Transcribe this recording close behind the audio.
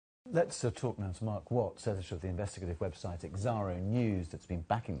Let's talk now to Mark Watts, editor of the investigative website Exaro News, that's been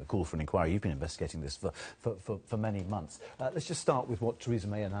backing the call for an inquiry. You've been investigating this for many months. Let's just start with what Theresa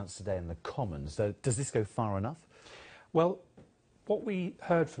May announced today in the Commons. Does this go far enough? Well, what we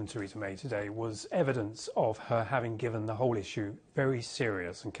heard from Theresa May today was evidence of her having given the whole issue very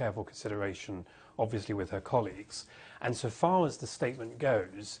serious and careful consideration, obviously with her colleagues. And so far as the statement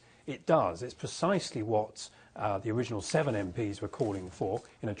goes, it does. It's precisely what the original 7 MPs were calling for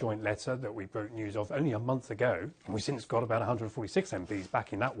in a joint letter that we broke news of only a month ago. And we've since got about 146 MPs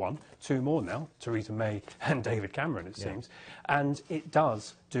backing that one, 2 more now, Theresa May and David Cameron, it seems. And it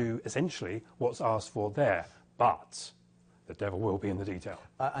does do essentially what's asked for there. But the devil will be in the detail.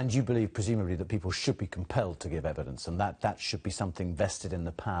 And you believe, presumably, that people should be compelled to give evidence, and that should be something vested in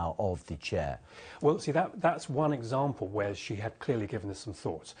the power of the chair? Well, see, that's one example where she had clearly given this some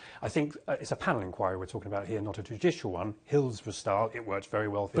thought. I think it's a panel inquiry we're talking about here, not a judicial one. Hillsborough style, it worked very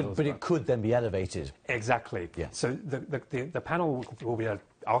well for Hillsborough. But it could then be elevated. Exactly. Yeah. So the panel will be able to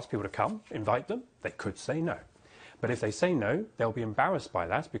ask people to come, invite them. They could say no. But if they say no, they'll be embarrassed by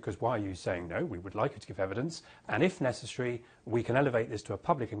that, because why are you saying no? We would like you to give evidence. And if necessary, we can elevate this to a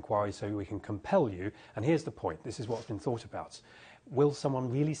public inquiry so we can compel you. And here's the point. This is what's been thought about. Will someone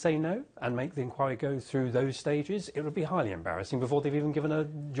really say no and make the inquiry go through those stages? It would be highly embarrassing before they've even given a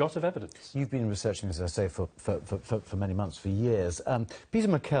jot of evidence. You've been researching, as I say, for many months, for years. Peter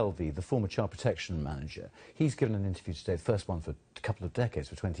McKelvey, the former child protection manager, he's given an interview today, the first one for a couple of decades,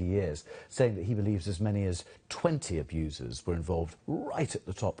 for 20 years, saying that he believes as many as 20 abusers were involved right at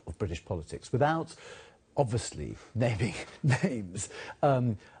the top of British politics, without, obviously, naming names.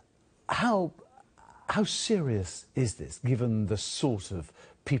 How serious is this, given the sort of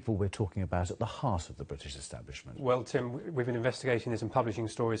people we're talking about at the heart of the British establishment? Well, Tim, we've been investigating this and publishing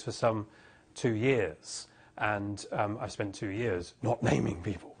stories for some 2 years, and I've spent 2 years not naming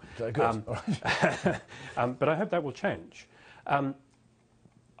people. Very good. But I hope that will change.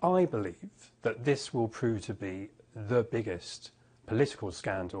 I believe that this will prove to be the biggest political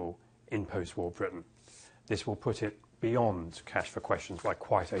scandal in post-war Britain. This will put it beyond cash for questions by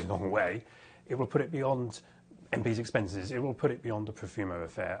quite a long way. It will put it beyond MP's expenses. It will put it beyond the Profumo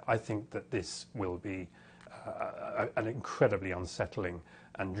affair. I think that this will be an incredibly unsettling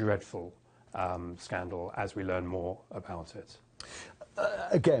and dreadful scandal as we learn more about it.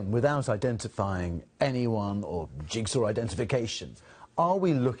 Again, without identifying anyone or jigsaw identification, are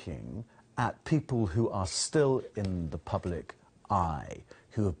we looking at people who are still in the public eye,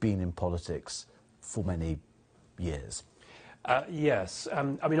 who have been in politics for many years? Yes.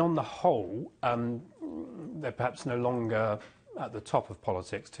 I mean, on the whole, they're perhaps no longer at the top of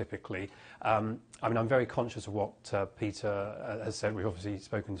politics, typically. I mean, I'm very conscious of what Peter has said. We've obviously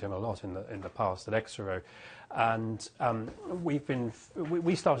spoken to him a lot in the past at Exaro. And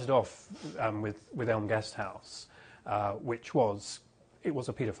we started off with Elm Guest House, which was a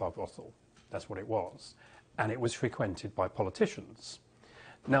paedophile brothel. That's what it was. And it was frequented by politicians.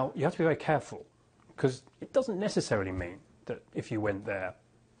 Now, you have to be very careful, because it doesn't necessarily mean that if you went there,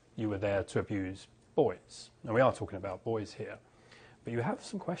 you were there to abuse boys. Now, we are talking about boys here, but you have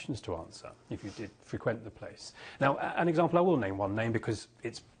some questions to answer if you did frequent the place. Now, an example, I will name one name because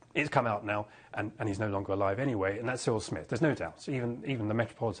it's come out now, and he's no longer alive anyway, and that's Cyril Smith. There's no doubt. Even the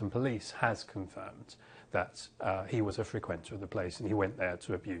Metropolitan Police has confirmed that he was a frequenter of the place, and he went there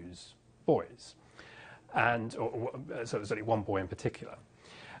to abuse boys, and so there's only one boy in particular.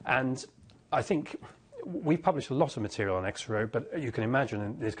 And I think we've published a lot of material on Exaro, but you can imagine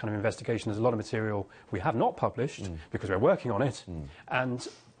in this kind of investigation there's a lot of material we have not published because we're working on it. And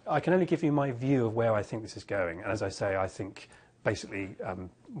I can only give you my view of where I think this is going. And as I say, I think basically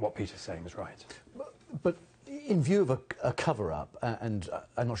what Peter's saying is right. But in view of a cover-up, and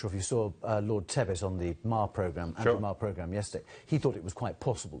I'm not sure if you saw Lord Tebbit on the Marr programme, Sure. Marr programme yesterday, he thought it was quite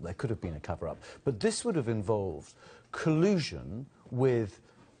possible there could have been a cover-up. But this would have involved collusion with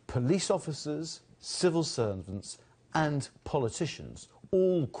police officers, civil servants and politicians,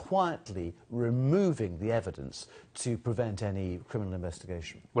 all quietly removing the evidence to prevent any criminal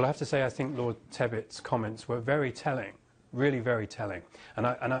investigation. Well, I have to say I think Lord Tebbit's comments were very telling, really very telling. And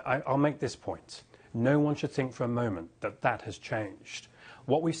I'll make this point. No one should think for a moment that that has changed.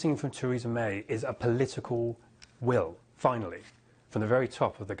 What we've seen from Theresa May is a political will, finally, from the very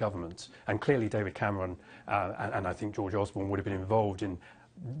top of the government. And clearly David Cameron and I think George Osborne would have been involved in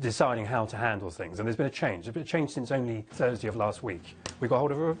deciding how to handle things. And there's been a change. There's been a change since only Thursday of last week. We got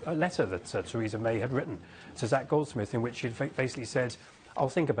hold of a letter that Theresa May had written to Zach Goldsmith in which she basically said, I'll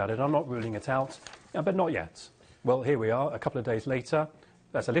think about it, I'm not ruling it out, but not yet. Well, here we are, a couple of days later.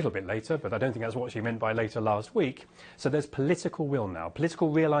 That's a little bit later, but I don't think that's what she meant by later last week. So there's political will now, political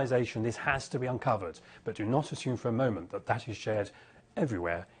realisation this has to be uncovered. But do not assume for a moment that that is shared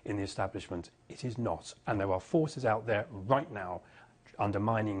everywhere in the establishment. It is not. And there are forces out there right now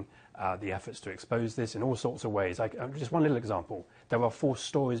undermining the efforts to expose this in all sorts of ways. Just one little example. There are false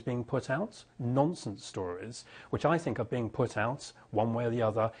stories being put out, nonsense stories, which I think are being put out one way or the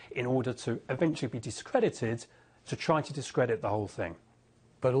other in order to eventually be discredited, to try to discredit the whole thing.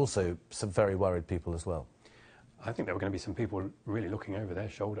 But also some very worried people as well. I think there were going to be some people really looking over their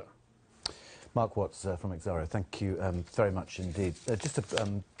shoulder. Mark Watts from Exaro, thank you very much indeed. Just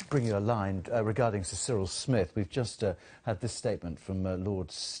to bring you a line regarding Sir Cyril Smith, we've just had this statement from Lord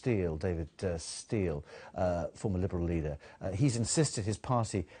Steele, David Steele, former Liberal leader. He's insisted his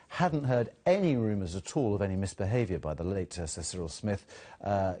party hadn't heard any rumours at all of any misbehaviour by the late Sir Cyril Smith.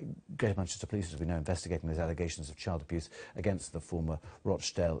 Greater Manchester Police, as we know, investigating those allegations of child abuse against the former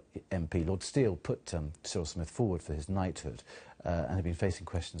Rochdale MP. Lord Steele put Cyril Smith forward for his knighthood. And had been facing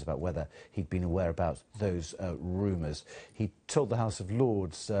questions about whether he'd been aware about those rumours. He told the House of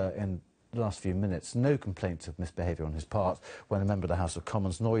Lords in the last few minutes no complaints of misbehaviour on his part when a member of the House of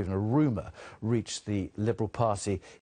Commons, nor even a rumour, reached the Liberal Party.